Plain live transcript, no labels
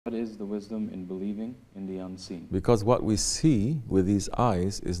What is the wisdom in believing in the unseen? Because what we see with these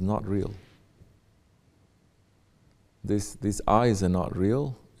eyes is not real. These eyes are not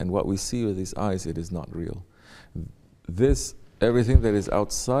real, and what we see with these eyes, it is not real. Everything that is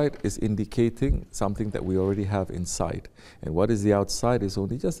outside is indicating something that we already have inside. And what is the outside is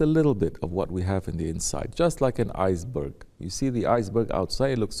only just a little bit of what we have in the inside. Just like an iceberg. You see the iceberg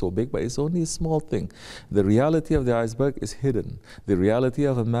outside, it looks so big, but it's only a small thing. The reality of the iceberg is hidden. The reality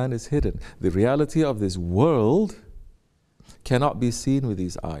of a man is hidden. The reality of this world cannot be seen with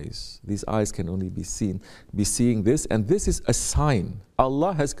these eyes. These eyes can only be seeing this, and this is a sign.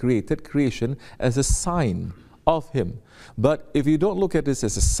 Allah has created creation as a sign of Him. But if you don't look at this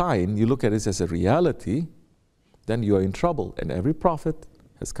as a sign, you look at this as a reality, then you are in trouble. And every prophet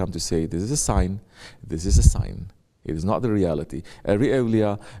has come to say, this is a sign, this is a sign. It is not the reality. Every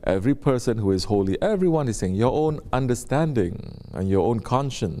awliya, every person who is holy, everyone is saying, your own understanding and your own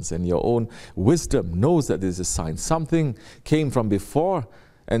conscience and your own wisdom knows that this is a sign. Something came from before,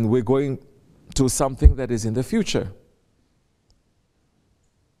 and we're going to something that is in the future.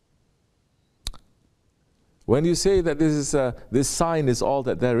 When you say that this sign is all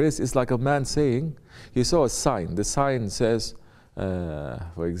that there is, it's like a man saying, he saw a sign. The sign says,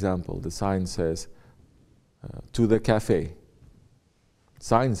 for example, the sign says, to the cafe.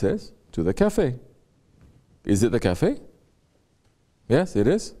 Sign says, to the cafe. Is it the cafe? Yes, it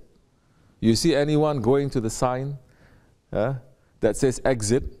is. You see anyone going to the sign that says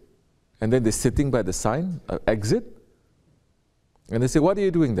exit, and then they're sitting by the sign, exit, and they say, what are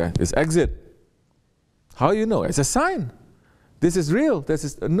you doing there? It's exit. How do you know? It's a sign. This is real.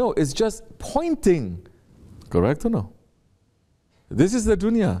 No, it's just pointing. Correct or no? This is the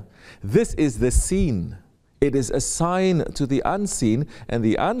dunya. This is the seen. It is a sign to the unseen, and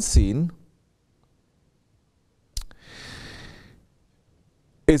the unseen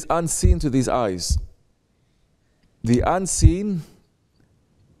is unseen to these eyes. The unseen,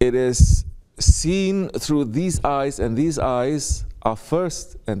 it is seen through these eyes, and these eyes are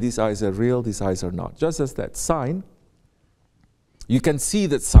first, and these eyes are real, these eyes are not. Just as that sign, you can see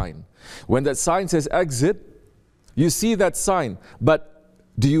that sign. When that sign says exit, you see that sign, but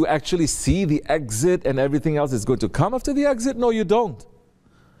do you actually see the exit and everything else is going to come after the exit? No, you don't.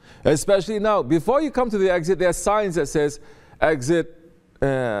 Especially now, before you come to the exit, there are signs that says exit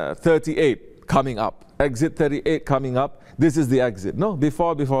 38 coming up, exit 38 coming up, this is the exit. No,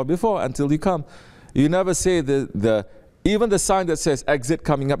 before, until you come. You never say even the sign that says exit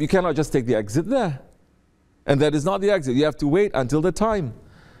coming up, you cannot just take the exit there. And that is not the exit. You have to wait until the time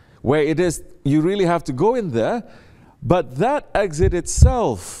where it is, you really have to go in there. But that exit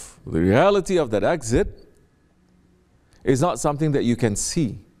itself, the reality of that exit, is not something that you can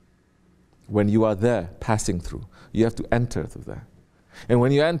see when you are there passing through. You have to enter through there. And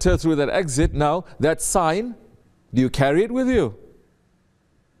when you enter through that exit, now that sign, do you carry it with you?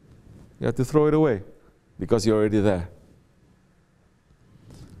 You have to throw it away because you're already there.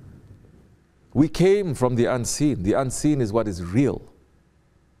 We came from the unseen. The unseen is what is real.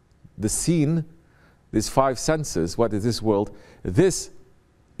 The seen, these five senses, what is this world? This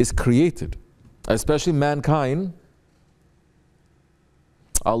is created, especially mankind.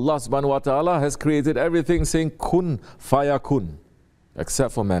 Allah subhanahu wa ta'ala has created everything saying kun fayakun,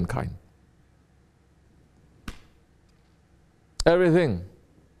 except for mankind. Everything,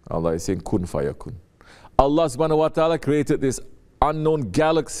 Allah is saying kun fayakun. Allah subhanahu wa ta'ala created these unknown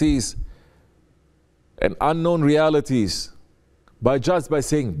galaxies and unknown realities just by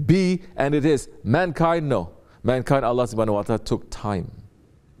saying be, and it is. Mankind, no. Mankind, Allah subhanahu wa ta'ala took time.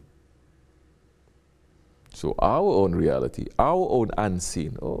 So our own reality, our own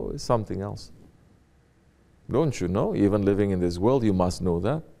unseen, is something else. Don't you know? Even living in this world, you must know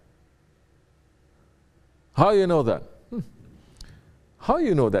that. How you know that? How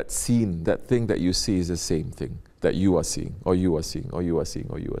you know that seen, that thing that you see is the same thing that you are seeing, or you are seeing, or you are seeing,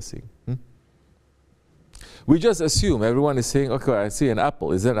 or you are seeing? We just assume everyone is saying, okay, I see an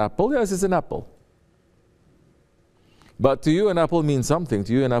apple. Is it an apple? Yes, it's an apple. But to you, an apple means something.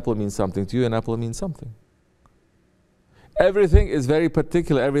 To you, an apple means something. To you, an apple means something. Everything is very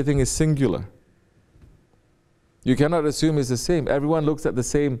particular. Everything is singular. You cannot assume it's the same. Everyone looks at the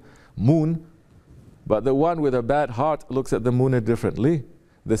same moon, but the one with a bad heart looks at the moon differently.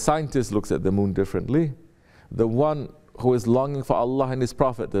 The scientist looks at the moon differently. The one who is longing for Allah and His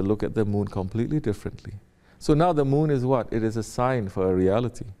Prophet, they look at the moon completely differently. So now the moon is what? It is a sign for a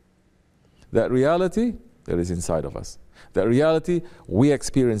reality. That reality that is inside of us. That reality we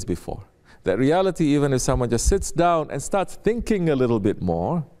experienced before. That reality, even if someone just sits down and starts thinking a little bit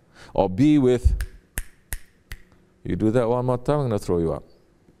more, or be with, you do that one more time, I'm going to throw you up.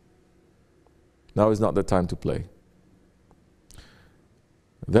 Now is not the time to play.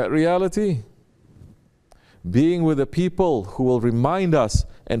 That reality, being with the people who will remind us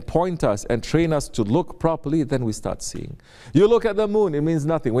and point us and train us to look properly, then we start seeing. You look at the moon, it means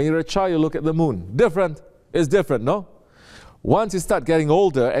nothing. When you're a child, you look at the moon. Different. It's different, no? Once you start getting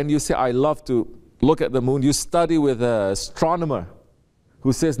older and you say, I love to look at the moon, you study with an astronomer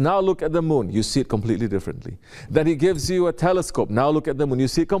who says, now look at the moon. You see it completely differently. Then he gives you a telescope. Now look at the moon. You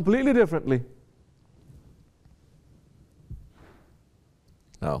see it completely differently.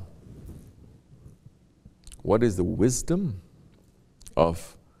 Now, what is the wisdom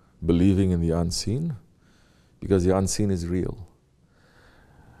of believing in the unseen? Because the unseen is real.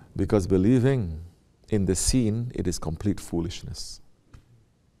 Because believing in the seen, it is complete foolishness.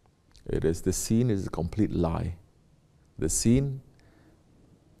 The seen is a complete lie. The seen,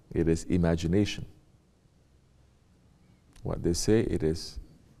 it is imagination. What they say, it is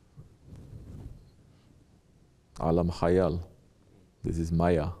alam khayal. This is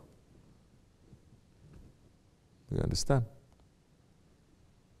maya. You understand?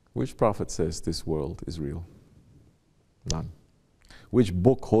 Which prophet says this world is real? None. Which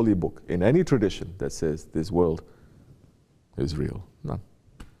book, holy book, in any tradition that says this world is real? None.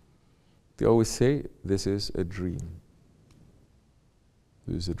 They always say this is a dream.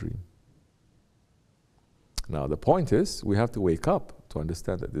 This is a dream. Now the point is, we have to wake up to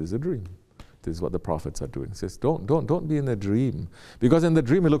understand that this is a dream. This is what the prophets are doing. It says, don't be in a dream. Because in the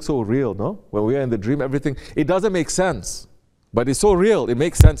dream it looks so real, no? When we are in the dream, everything, it doesn't make sense. But it's so real, it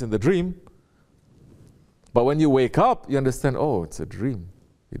makes sense in the dream. But when you wake up, you understand, oh, it's a dream.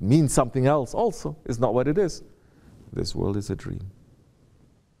 It means something else also. It's not what it is. This world is a dream.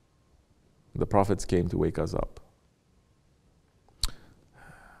 The prophets came to wake us up.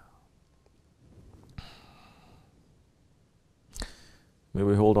 May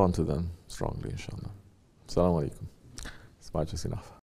we hold on to them strongly, inshallah. Assalamu alaikum. It's much enough.